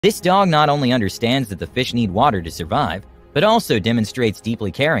This dog not only understands that the fish need water to survive, but also demonstrates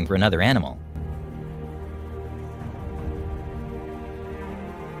deeply caring for another animal.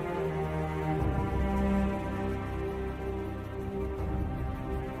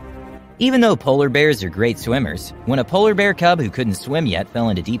 Even though polar bears are great swimmers, when a polar bear cub who couldn't swim yet fell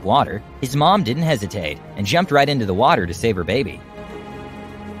into deep water, his mom didn't hesitate and jumped right into the water to save her baby.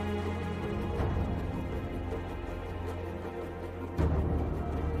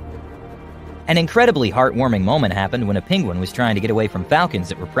 An incredibly heartwarming moment happened when a penguin was trying to get away from falcons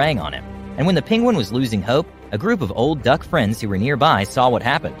that were preying on him. And when the penguin was losing hope, a group of old duck friends who were nearby saw what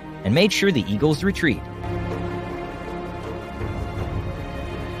happened and made sure the eagles retreat.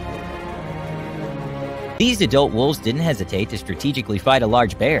 These adult wolves didn't hesitate to strategically fight a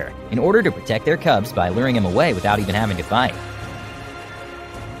large bear in order to protect their cubs by luring him away without even having to fight.